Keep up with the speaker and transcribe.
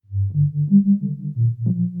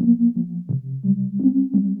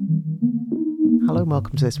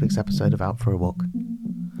welcome to this week's episode of Out for a Walk,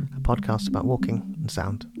 a podcast about walking and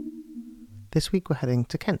sound. This week we're heading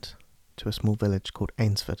to Kent, to a small village called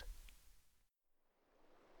Ainsford.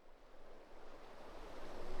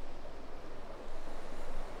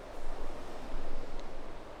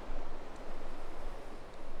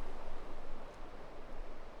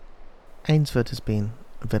 Ainsford has been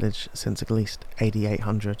a village since at least AD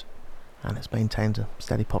 800 and it's maintained a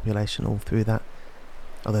steady population all through that,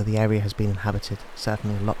 although the area has been inhabited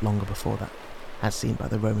certainly a lot longer before that, as seen by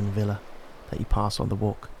the Roman villa that you pass on the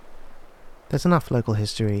walk. There's enough local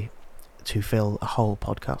history to fill a whole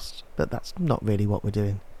podcast, but that's not really what we're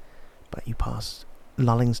doing. But you pass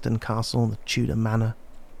Lullingston Castle, the Tudor manor.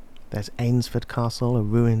 There's Ainsford Castle, a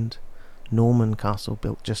ruined Norman castle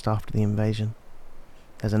built just after the invasion.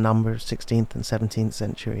 There's a number of 16th and 17th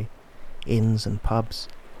century inns and pubs,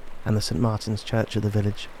 and the St Martin's Church of the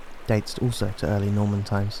village dates also to early Norman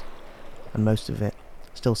times, and most of it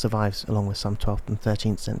still survives along with some 12th and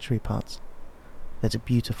 13th century parts. There's a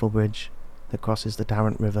beautiful bridge that crosses the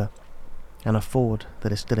Darent River, and a ford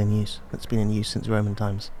that is still in use, that's been in use since Roman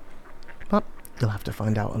times. But you'll have to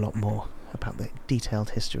find out a lot more about the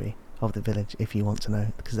detailed history of the village if you want to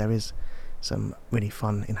know, because there is some really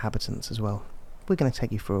fun inhabitants as well. We're going to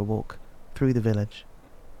take you for a walk through the village,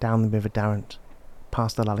 down the River Darent,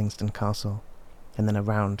 past the Lullingston Castle, and then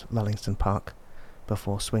around Lullingston Park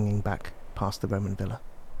before swinging back past the Roman villa.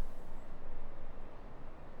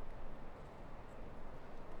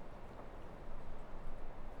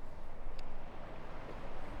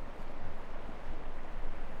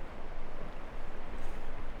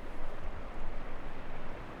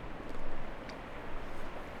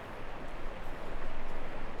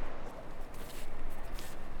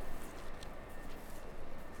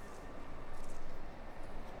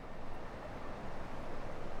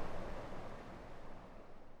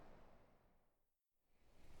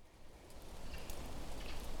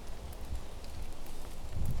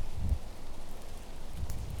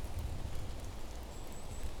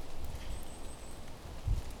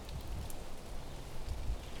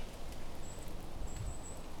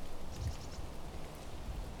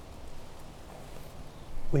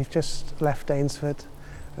 We've just left Ainsford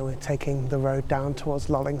and we're taking the road down towards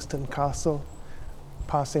Lullingston Castle,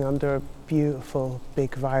 passing under a beautiful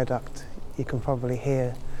big viaduct. You can probably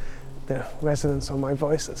hear the resonance on my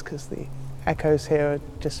voice, that's because the echoes here are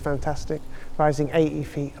just fantastic. Rising 80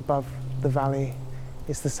 feet above the valley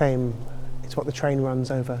is the same, it's what the train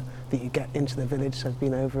runs over that you get into the village, so I've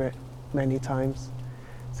been over it many times.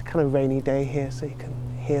 It's a kind of rainy day here, so you can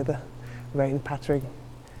hear the rain pattering.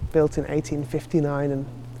 Built in 1859 and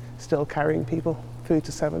still carrying people through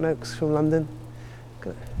to Sevenoaks from London.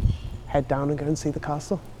 Gonna head down and go and see the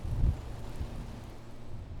castle.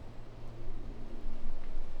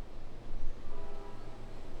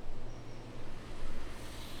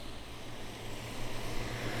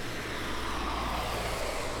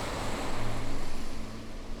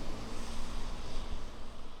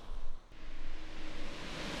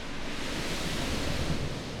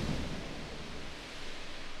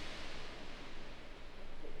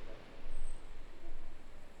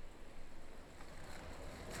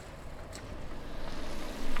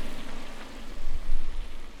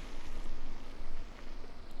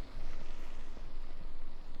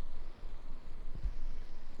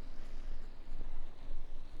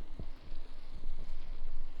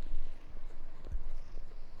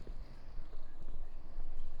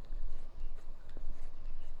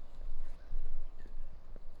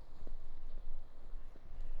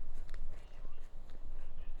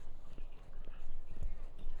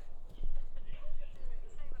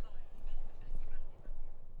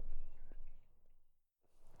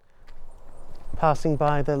 Passing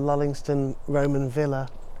by the Lullingston Roman villa,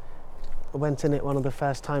 I went in it one of the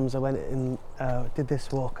first times I went in, did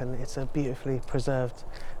this walk, and it's a beautifully preserved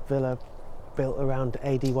villa built around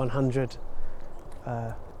AD 100.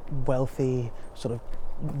 Wealthy, sort of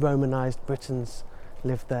Romanized Britons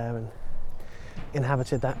lived there and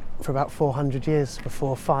inhabited that for about 400 years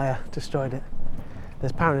before fire destroyed it.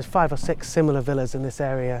 There's apparently 5 or 6 similar villas in this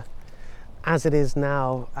area. As it is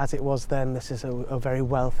now, as it was then, this is a very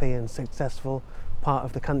wealthy and successful part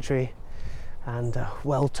of the country, and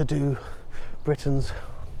well-to-do Britons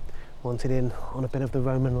wanted in on a bit of the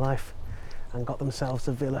Roman life and got themselves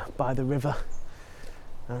a villa by the river,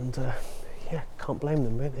 and yeah, can't blame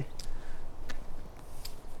them really.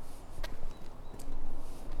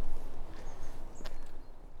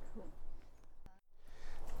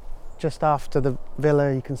 Just after the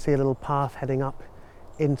villa you can see a little path heading up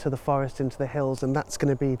into the forest, into the hills, and that's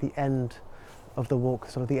going to be the end of the walk,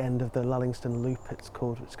 sort of the end of the Lullingston Loop it's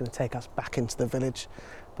called, which is going to take us back into the village.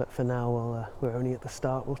 But for now, we're only at the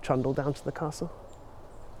start. We'll trundle down to the castle.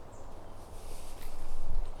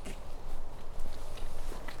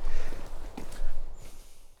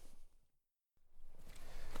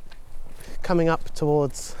 Coming up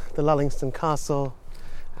towards the Lullingston Castle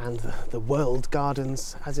and the World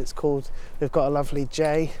Gardens, as it's called, we've got a lovely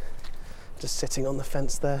jay just sitting on the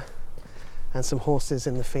fence there, and some horses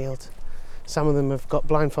in the field. Some of them have got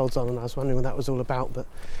blindfolds on, and I was wondering what that was all about, but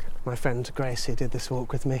my friend Grace, who did this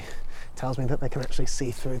walk with me, tells me that they can actually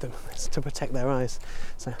see through them. It's to protect their eyes.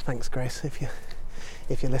 So thanks, Grace, if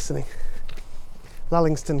you're listening.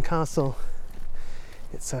 Lullingston Castle.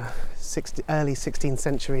 It's a early 16th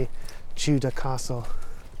century Tudor castle,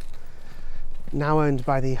 now owned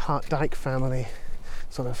by the Hart-Dyke family,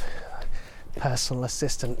 sort of personal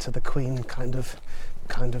assistant to the Queen, kind of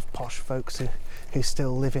posh folks who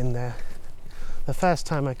still live in there. The first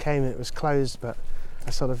time I came it was closed, but I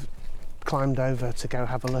sort of climbed over to go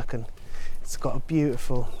have a look, and it's got a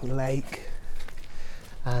beautiful lake,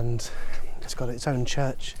 and it's got its own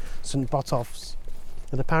church, St Botolph's,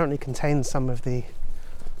 that apparently contains some of the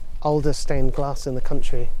oldest stained glass in the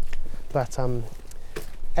country. But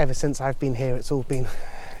ever since I've been here, it's all been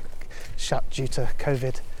shut due to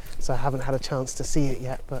COVID, so I haven't had a chance to see it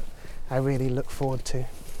yet, but I really look forward to.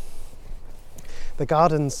 The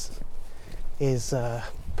gardens is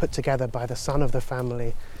put together by the son of the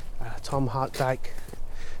family, Tom Hart-Dyke,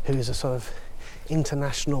 who is a sort of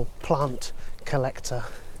international plant collector.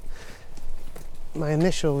 My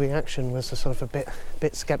initial reaction was a sort of a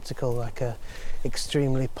bit sceptical, like a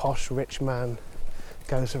extremely posh rich man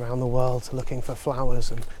goes around the world looking for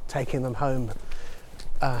flowers and taking them home.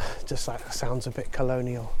 Just like sounds a bit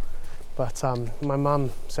colonial. But my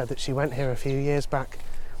mum said that she went here a few years back,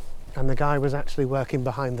 and the guy was actually working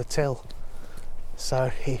behind the till. So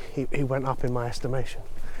he went up in my estimation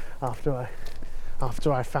after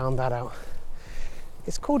I found that out.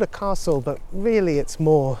 It's called a castle, but really it's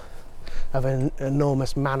more of an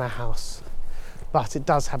enormous manor house. But it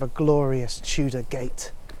does have a glorious Tudor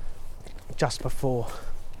gate just before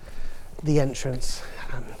the entrance,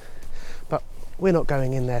 but we're not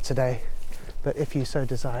going in there today. But if you so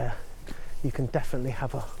desire, you can definitely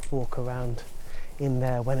have a walk around in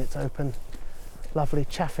there when it's open. Lovely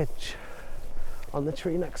chaffinch on the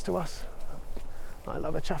tree next to us. I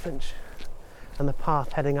love a chaffinch. And the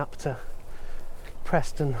path heading up to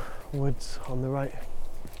Preston Woods on the right.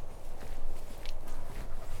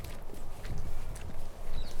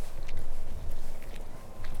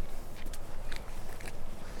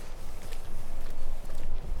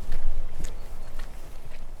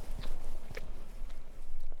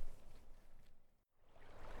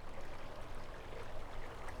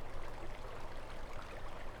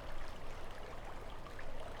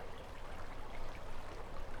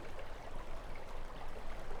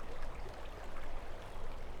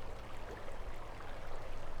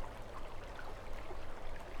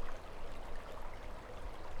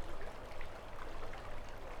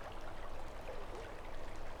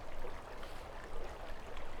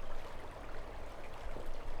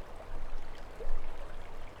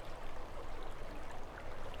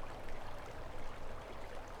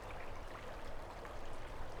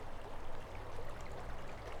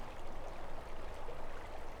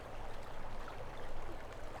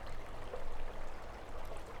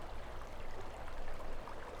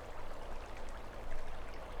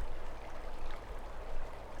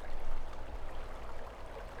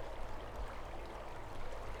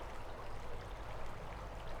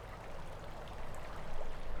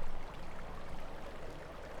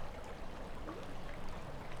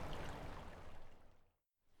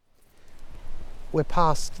 We're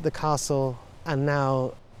past the castle and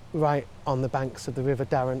now right on the banks of the River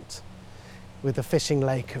Darrant, with the fishing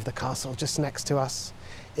lake of the castle just next to us.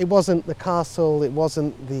 It wasn't the castle, it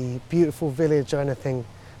wasn't the beautiful village or anything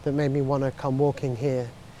that made me want to come walking here.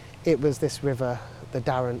 It was this river, the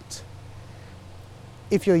Darrant.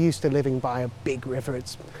 If you're used to living by a big river,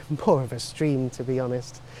 it's more of a stream, to be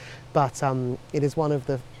honest. But it is one of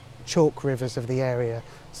the chalk rivers of the area,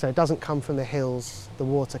 so it doesn't come from the hills. The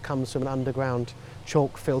water comes from an underground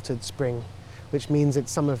chalk filtered spring, which means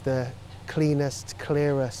it's some of the cleanest,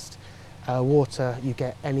 clearest water you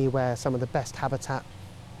get anywhere, some of the best habitat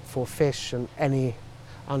for fish and any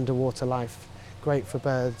underwater life. Great for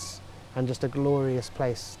birds, and just a glorious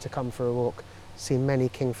place to come for a walk. See many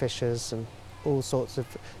kingfishers and all sorts of,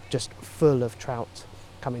 just full of trout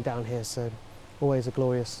coming down here, so always a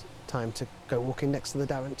glorious time to go walking next to the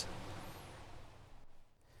Darrant.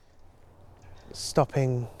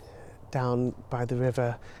 Stopping down by the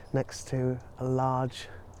river next to a large,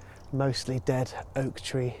 mostly dead oak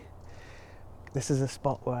tree. This is a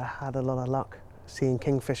spot where I had a lot of luck seeing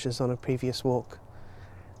kingfishers on a previous walk,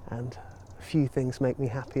 and few things make me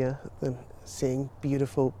happier than seeing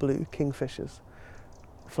beautiful blue kingfishers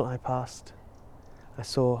fly past. I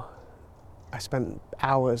spent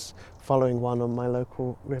hours following one on my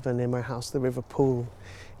local river near my house, the River Pool,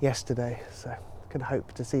 yesterday, so I could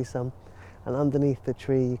hope to see some. And underneath the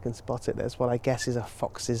tree you can spot it. There's what I guess is a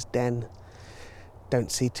fox's den.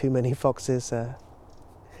 Don't see too many foxes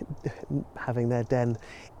having their den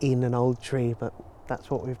in an old tree, but that's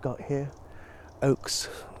what we've got here. Oaks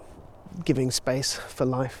giving space for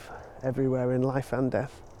life everywhere in life and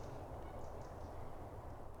death.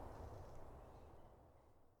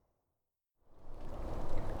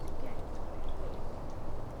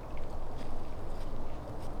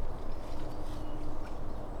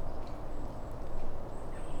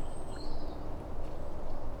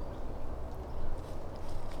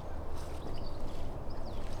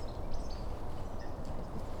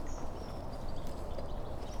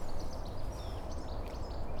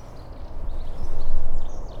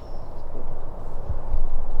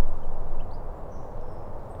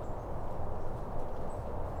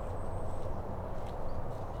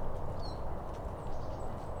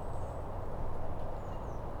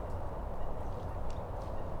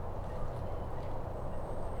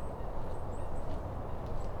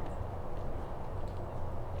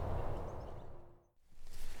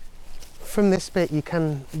 From this bit you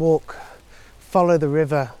can follow the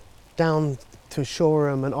river down to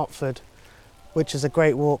Shoreham and Otford, which is a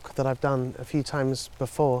great walk that I've done a few times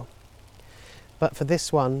before. But for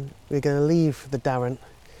this one, we're going to leave the Darren,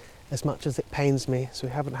 as much as it pains me, so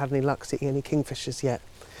we haven't had any luck seeing any kingfishers yet.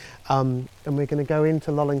 And we're going to go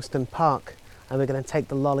into Lollingston Park, and we're going to take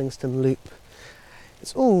the Lollingston Loop.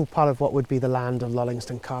 It's all part of what would be the land of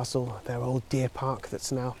Lollingston Castle, their old deer park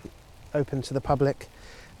that's now open to the public.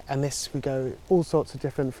 And this, we go all sorts of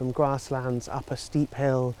different, from grasslands up a steep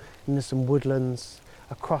hill into some woodlands,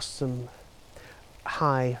 across some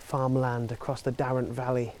high farmland, across the Darrant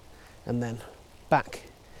Valley, and then back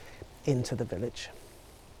into the village.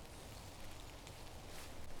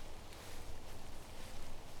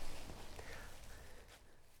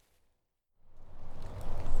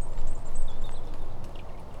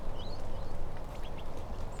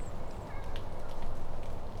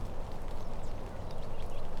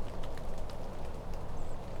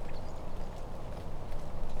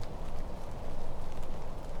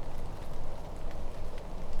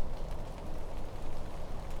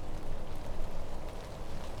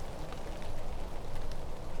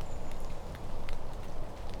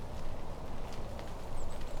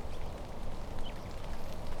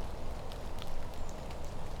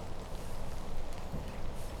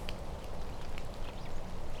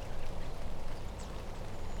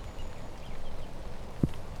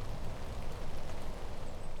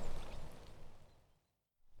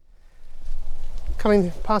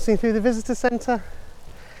 Passing through the visitor centre,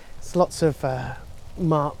 there's lots of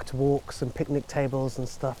marked walks and picnic tables and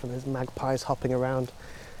stuff, and there's magpies hopping around.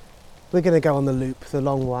 We're going to go on the loop, the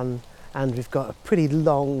long one, and we've got a pretty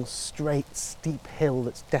long, straight, steep hill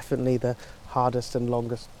that's definitely the hardest and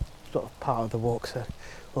longest sort of part of the walk, so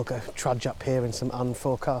we'll go trudge up here in some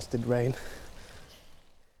unforecasted rain.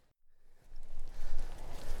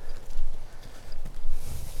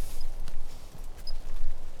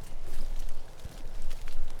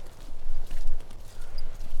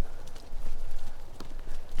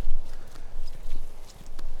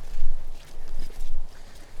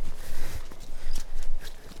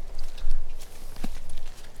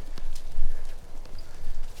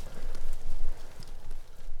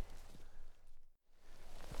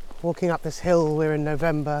 Walking up this hill, we're in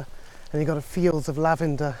November, and you've got fields of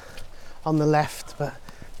lavender on the left, but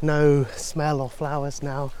no smell or flowers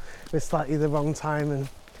now. It's slightly the wrong time, and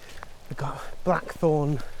we've got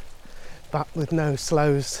blackthorn, but with no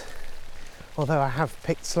sloes. Although I have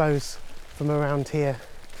picked sloes from around here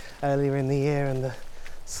earlier in the year, and the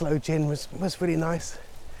sloe gin was really nice.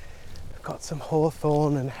 We've got some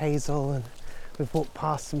hawthorn and hazel, and we've walked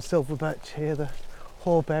past some silver birch here. The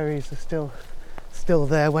hawberries are still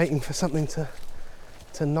there, waiting for something to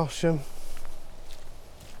nosh them.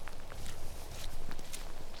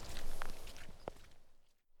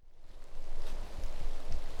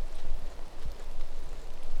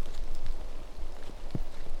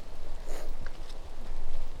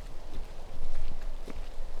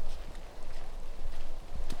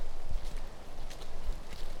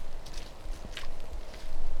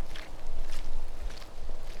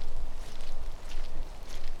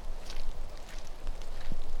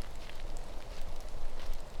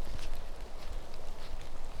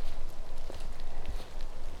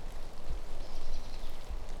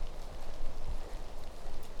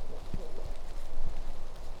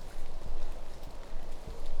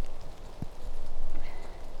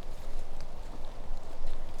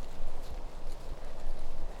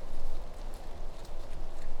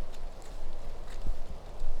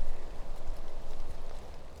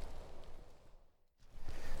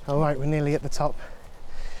 All right, we're nearly at the top.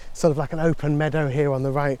 Sort of like an open meadow here on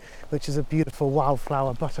the right, which is a beautiful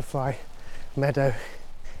wildflower butterfly meadow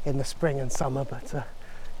in the spring and summer, but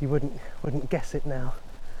you wouldn't guess it now.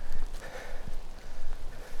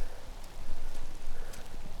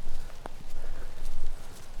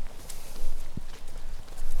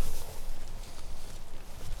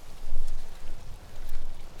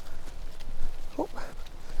 Oh.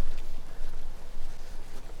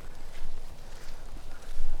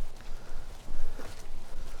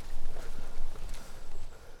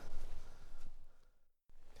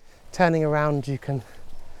 Turning around, you can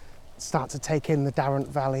start to take in the Darent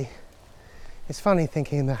Valley. It's funny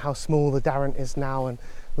thinking that how small the Darent is now and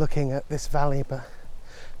looking at this valley, but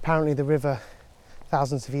apparently the river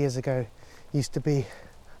thousands of years ago used to be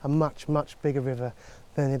a much bigger river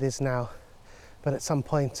than it is now, but at some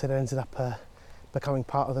point it ended up becoming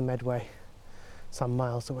part of the Medway some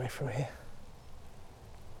miles away from here.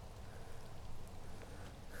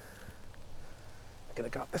 I'm gonna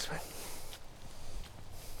go up this way.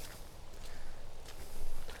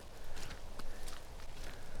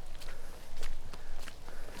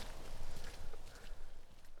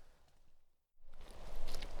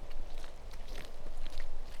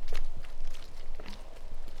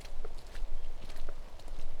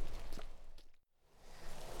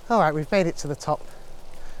 All right, we've made it to the top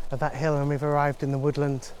of that hill and we've arrived in the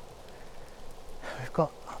woodland. We've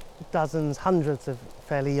got dozens, hundreds of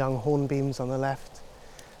fairly young hornbeams on the left,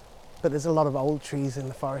 but there's a lot of old trees in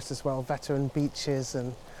the forest as well, veteran beeches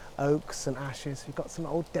and oaks and ashes. We've got some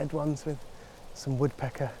old dead ones with some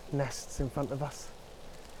woodpecker nests in front of us.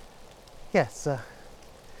 Yeah, it's a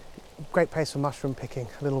great place for mushroom picking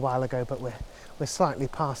a little while ago, but we're slightly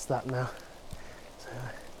past that now. So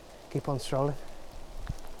keep on strolling.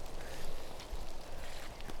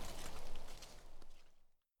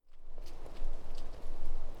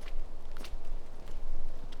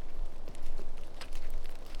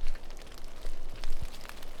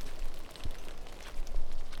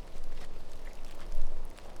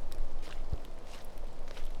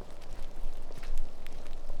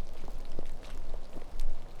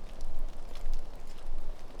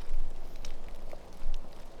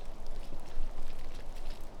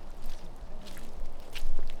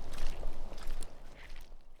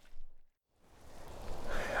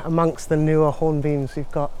 Amongst the newer hornbeams,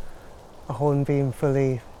 we've got a hornbeam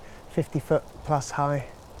fully 50 foot plus high.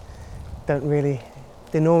 Normally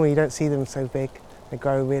you don't see them so big. They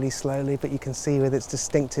grow really slowly, but you can see with its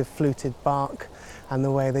distinctive fluted bark and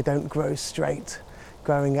the way they don't grow straight,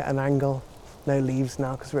 growing at an angle. No leaves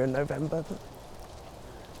now because we're in November.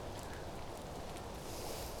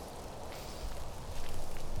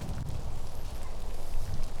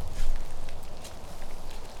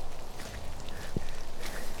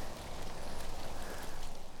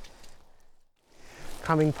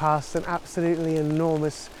 Coming past an absolutely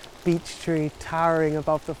enormous beech tree towering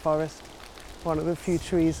above the forest. One of the few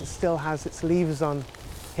trees that still has its leaves on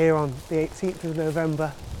here on the 18th of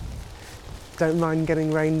November. Don't mind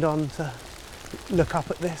getting rained on to look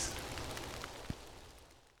up at this.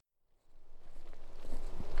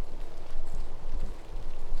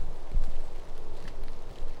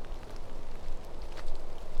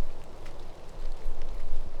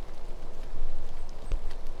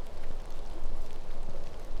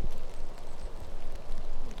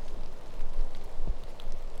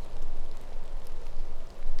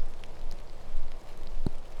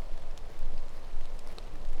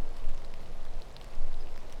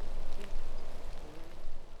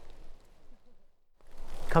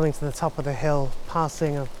 Coming to the top of the hill,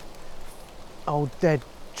 passing an old dead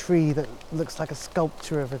tree that looks like a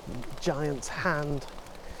sculpture of a giant's hand.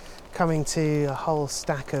 Coming to a whole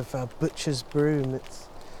stack of butcher's broom.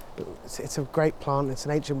 It's a great plant. It's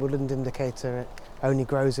an ancient woodland indicator. It only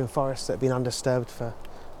grows in forests that have been undisturbed for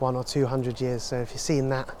 100 or 200 years. So if you're seeing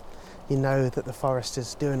that, you know that the forest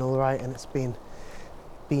is doing all right and it's been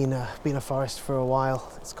a forest for a while.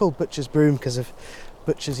 It's called butcher's broom because of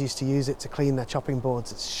butchers used to use it to clean their chopping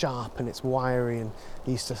boards. It's sharp and it's wiry and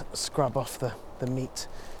they used to scrub off the meat.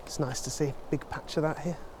 It's nice to see. Big patch of that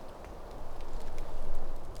here.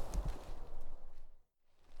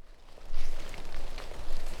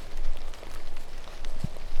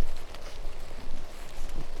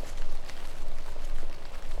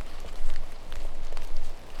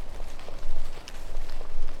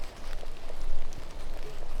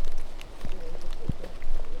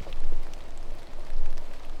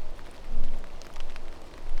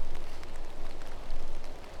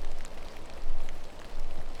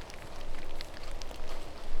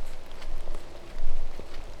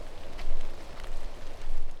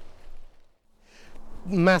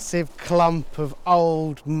 massive clump of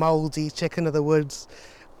old mouldy chicken of the woods.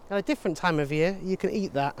 At a different time of year you can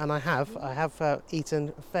eat that, and I have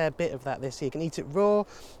eaten a fair bit of that this year. You can eat it raw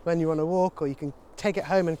when you're on a walk, or you can take it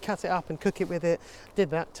home and cut it up and cook it with it. Did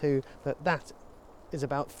that too, but that is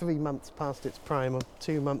about 3 months past its prime, or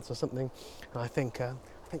 2 months or something, and I think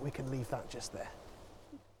we can leave that just there.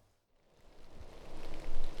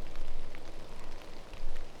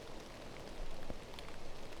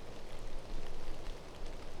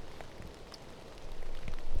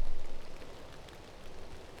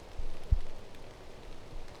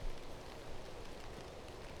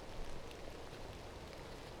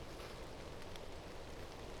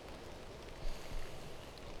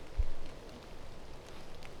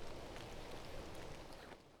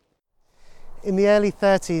 In the early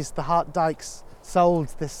 30s, the Hart Dykes sold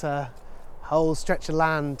this whole stretch of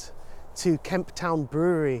land to Kemp Town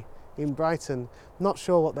Brewery in Brighton. Not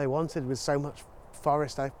sure what they wanted with so much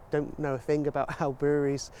forest. I don't know a thing about how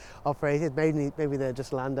breweries operated. Maybe they're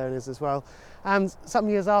just landowners as well. And some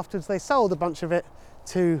years afterwards, they sold a bunch of it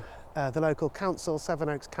to the local council,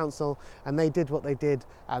 Sevenoaks Council, and they did what they did,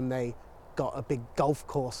 and they got a big golf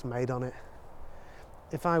course made on it.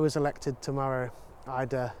 If I was elected tomorrow,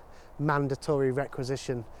 I'd mandatory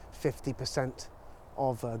requisition 50%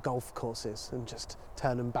 of golf courses and just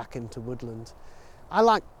turn them back into woodland. I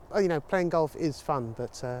like, playing golf is fun,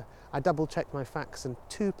 but I double checked my facts, and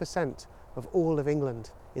 2% of all of England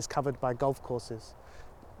is covered by golf courses.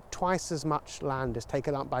 Twice as much land is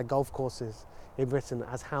taken up by golf courses in Britain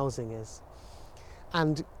as housing is.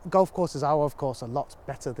 And golf courses are, of course, a lot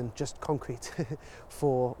better than just concrete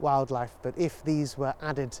for wildlife, but if these were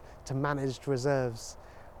added to managed reserves,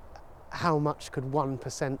 how much could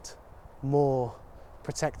 1% more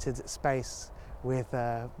protected space with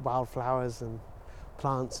wildflowers and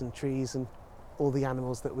plants and trees and all the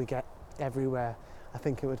animals that we get everywhere? I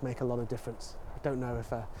think it would make a lot of difference. I don't know if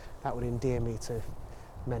that would endear me to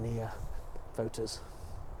many voters.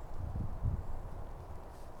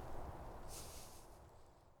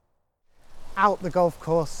 Out the golf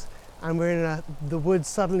course, and we're in the woods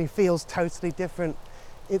suddenly feels totally different.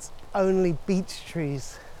 It's only beech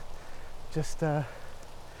trees. Just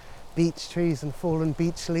beech trees and fallen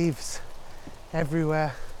beech leaves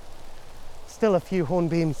everywhere. Still a few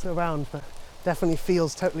hornbeams around, but definitely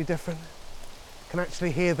feels totally different. Can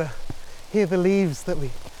actually hear the leaves that we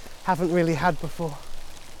haven't really had before.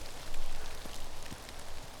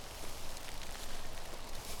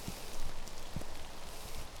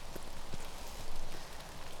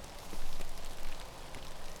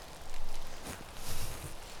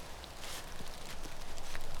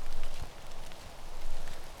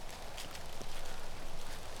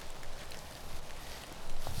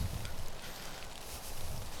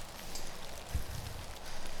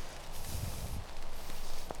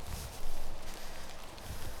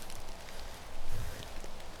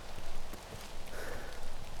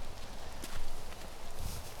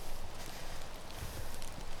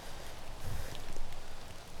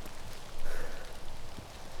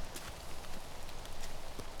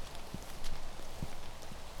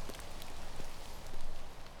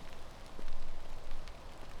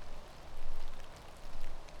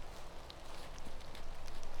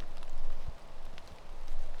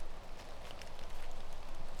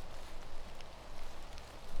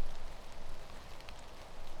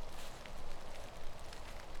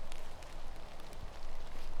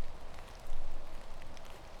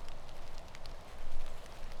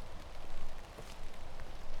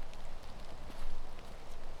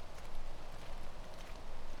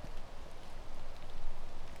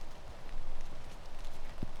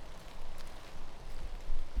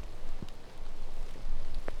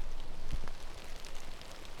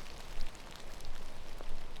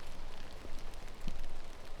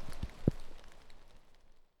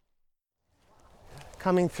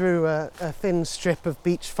 Coming through a thin strip of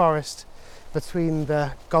beech forest between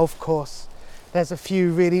the golf course, there's a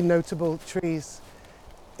few really notable trees,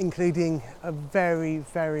 including a very,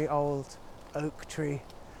 very old oak tree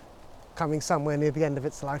coming somewhere near the end of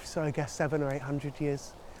its life, so I guess 700 or 800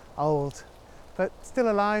 years old, but still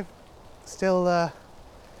alive, still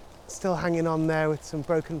hanging on there with some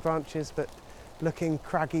broken branches, but looking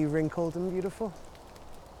craggy, wrinkled and beautiful.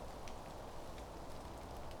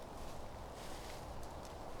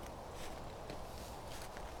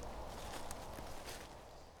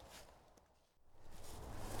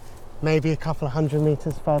 Maybe a couple of 100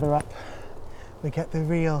 metres further up, we get the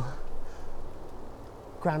real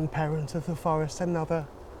grandparent of the forest, another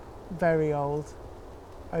very old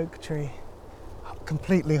oak tree,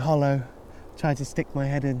 completely hollow. Try to stick my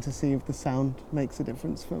head in to see if the sound makes a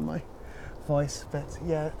difference for my voice, but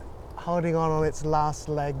yeah, holding on its last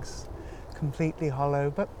legs, completely hollow,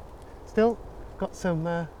 but still got some,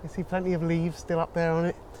 you see plenty of leaves still up there on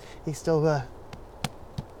it. He's still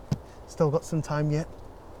got some time yet.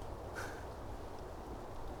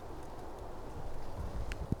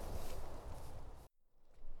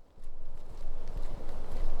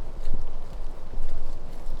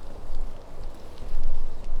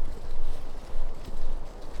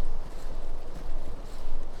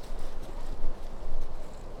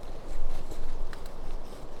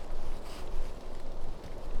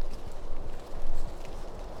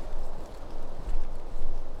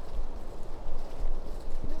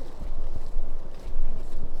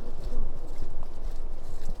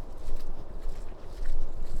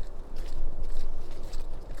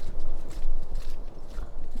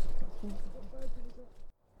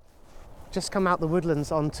 Just come out the woodlands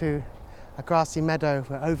onto a grassy meadow.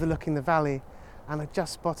 We're overlooking the valley, and I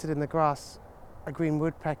just spotted in the grass a green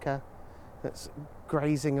woodpecker that's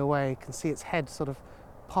grazing away. You can see its head sort of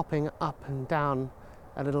popping up and down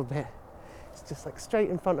a little bit. It's just like straight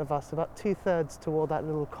in front of us, about 2/3 toward that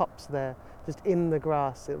little copse there, just in the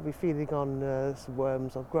grass. It'll be feeding on some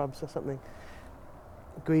worms or grubs or something.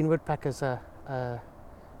 Green woodpeckers are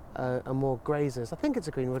more grazers. I think it's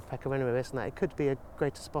a green woodpecker anyway, isn't it? It could be a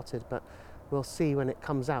greater spotted, but we'll see when it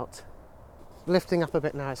comes out. Lifting up a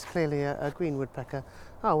bit now, it's clearly a green woodpecker.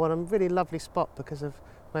 Oh, what a really lovely spot, because of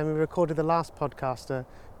when we recorded the last podcast, a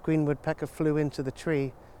green woodpecker flew into the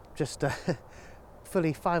tree just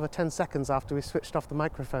fully 5 or 10 seconds after we switched off the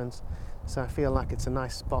microphones. So I feel like it's a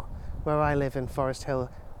nice spot. Where I live in Forest Hill,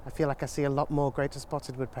 I feel like I see a lot more greater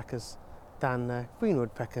spotted woodpeckers than green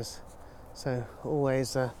woodpeckers. So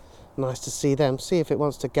always nice to see them. See if it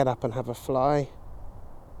wants to get up and have a fly.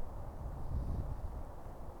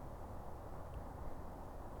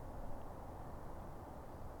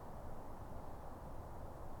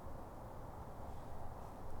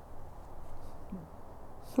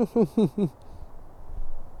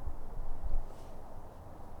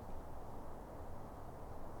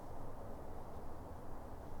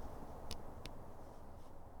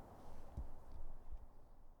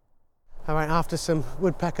 All right, after some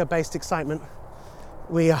woodpecker-based excitement,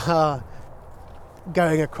 we are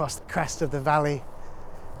going across the crest of the valley,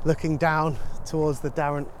 looking down towards the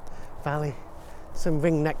Darent Valley. Some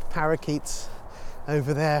ring-necked parakeets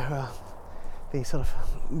over there, the sort of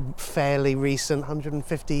fairly recent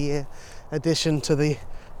 150-year addition to the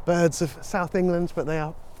birds of South England, but they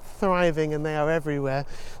are thriving and they are everywhere.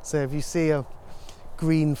 So if you see a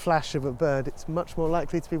green flash of a bird, it's much more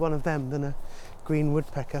likely to be one of them than a green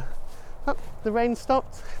woodpecker. Oh, the rain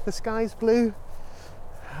stopped, the sky's blue,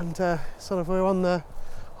 and sort of we're on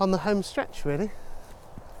the home stretch, really.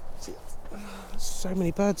 See, so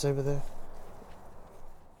many birds over there.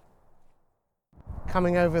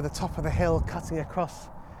 Coming over the top of the hill, cutting across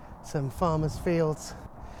some farmers' fields,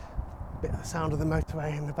 a bit of the sound of the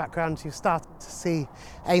motorway in the background. You start to see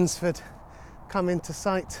Ainsford come into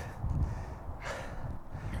sight.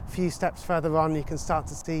 A few steps further on, you can start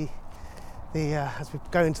to see as we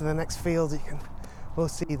go into the next field, we'll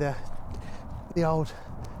see the old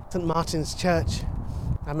St Martin's Church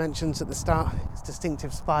I mentioned at the start, its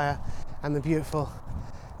distinctive spire, and the beautiful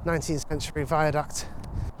 19th century viaduct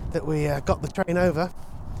that we got the train over.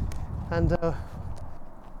 And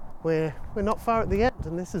we're not far at the end,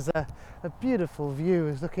 and this is a beautiful view.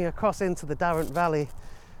 It's looking across into the Darent Valley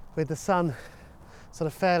with the sun sort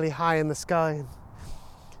of fairly high in the sky, and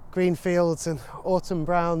green fields and autumn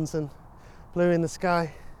browns and blue in the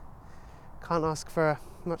sky. Can't ask for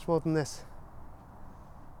much more than this.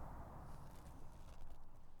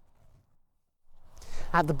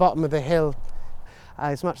 At the bottom of the hill,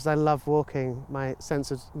 as much as I love walking, my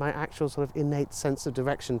actual sort of innate sense of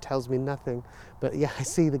direction tells me nothing. But yeah, I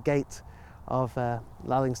see the gate of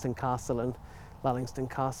Lullingston Castle, and Lullingston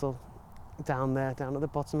Castle down there, down at the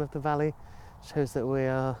bottom of the valley, shows that we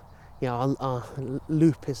are, our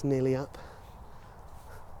loop is nearly up.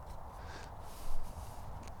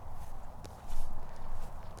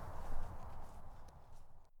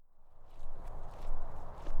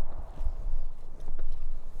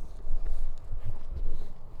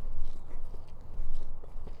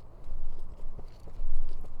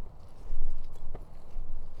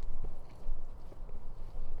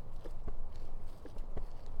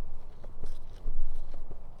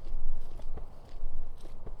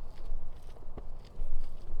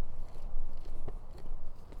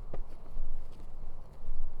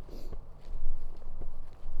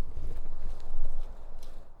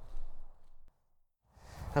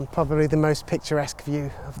 And probably the most picturesque view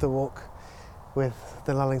of the walk, with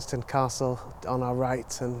the Lullingston Castle on our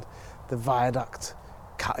right and the viaduct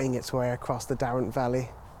cutting its way across the Darrant Valley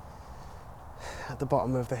at the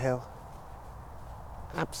bottom of the hill.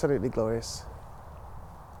 Absolutely glorious.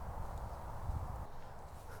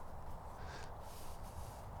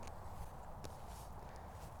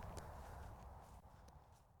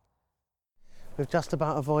 We've just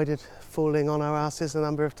about avoided falling on our asses a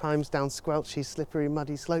number of times down squelchy, slippery,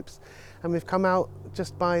 muddy slopes, and we've come out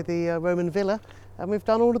just by the Roman villa and we've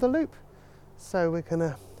done all of the loop. So we're going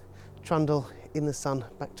to trundle in the sun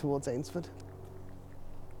back towards Ainsford.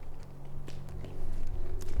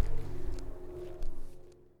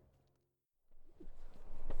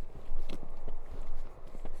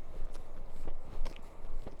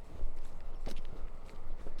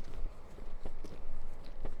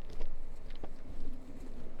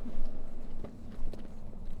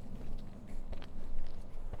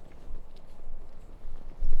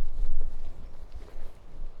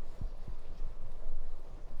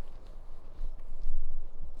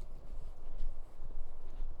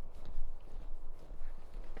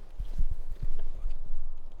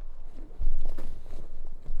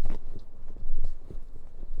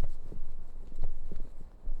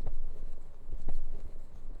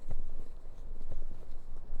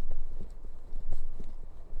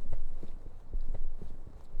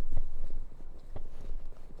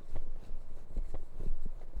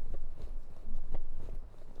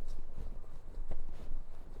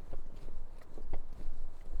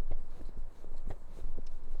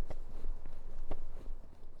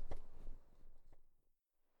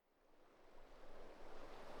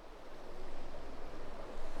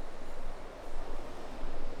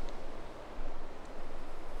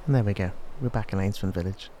 And there we go, we're back in Ainsford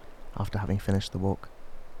Village after having finished the walk.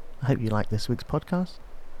 I hope you liked this week's podcast.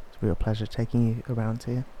 It's a real pleasure taking you around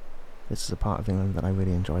here. This is a part of England that I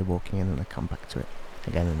really enjoy walking in, and I come back to it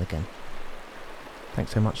again and again.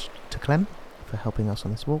 Thanks so much to Clem for helping us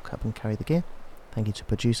on this walk, helping carry the gear. Thank you to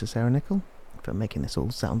producer Sarah Nichol for making this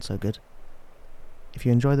all sound so good. If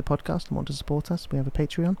you enjoy the podcast and want to support us, we have a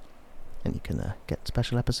Patreon, and you can get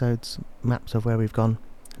special episodes, maps of where we've gone,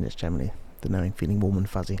 and it's generally the knowing feeling warm and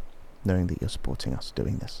fuzzy, knowing that you're supporting us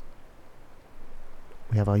doing this.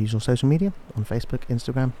 We have our usual social media on Facebook,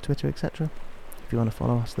 Instagram, Twitter, etc. If you want to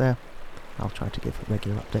follow us there, I'll try to give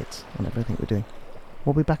regular updates on everything we're doing.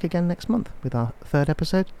 We'll be back again next month with our 3rd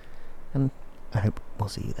episode, and I hope we'll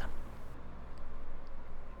see you there.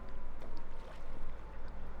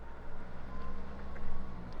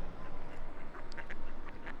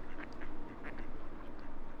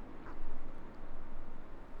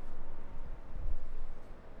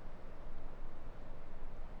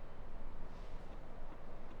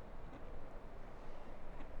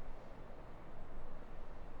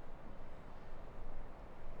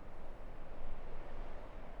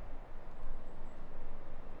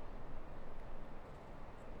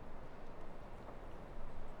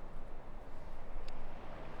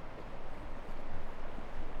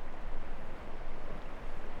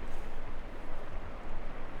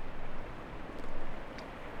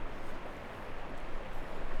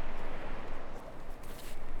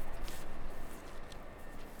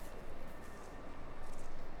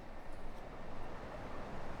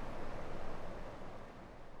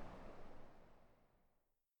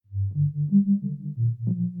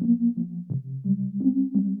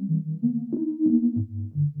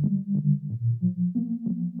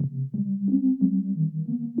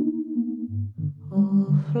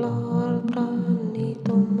 Oh, Florida.